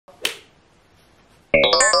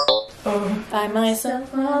By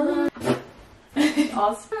myself.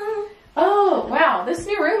 Awesome. Oh, wow. This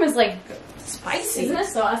new room is like spicy. Isn't it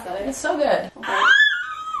so aesthetic? It's so good. Okay.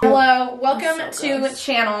 Hello, welcome to the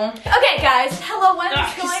channel. Okay guys, hello, what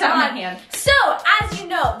is going on? My hand. So, as you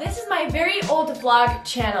know, this is my very old vlog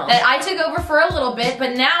channel. That I took over for a little bit,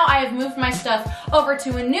 but now I have moved my stuff over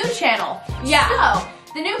to a new channel. Yeah. So,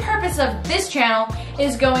 the new purpose of this channel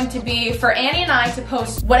is going to be for Annie and I to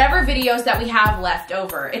post whatever videos that we have left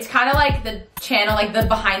over. It's kind of like the channel, like the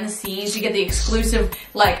behind the scenes. You get the exclusive,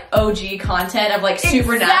 like, OG content of like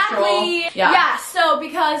supernatural. Exactly. Yeah, so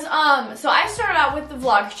because, so I started out with the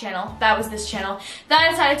vlog channel. That was this channel. Then I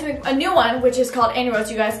decided to make a new one, which is called Annie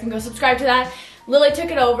Rose. You guys can go subscribe to that. Lily took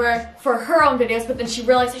it over for her own videos, but then she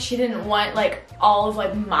realized that she didn't want like all of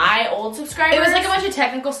like my old subscribers. It was like a bunch of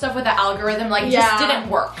technical stuff with the algorithm, like it just didn't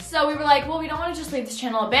work. So we were like, well, we don't want to just leave this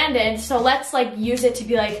channel abandoned, so let's like use it to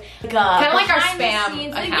be like a kind of like our spam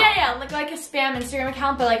account. Yeah, like a spam Instagram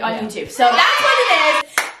account, but like on YouTube. So that's what it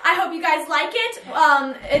is. I hope you guys like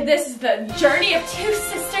it. This is the journey of two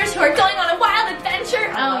sisters who are going on a wild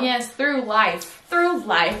adventure. Oh yes, through life. Through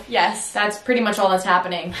life, yes. That's pretty much all that's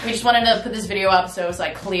happening. We just wanted to put this video up so it was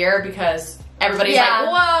like clear because everybody's like,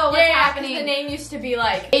 whoa, what's happening? The name used to be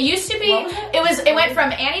like... It used to be, it went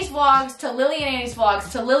from Annie's Vlogs to Lily and Annie's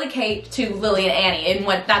Vlogs to Lily Kate to Lily and Annie, and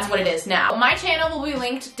that's what it is now. My channel will be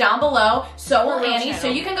linked down below, so will Annie, so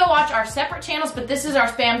you can go watch our separate channels, but this is our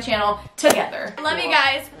spam channel together. Love you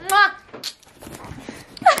guys. Mwah.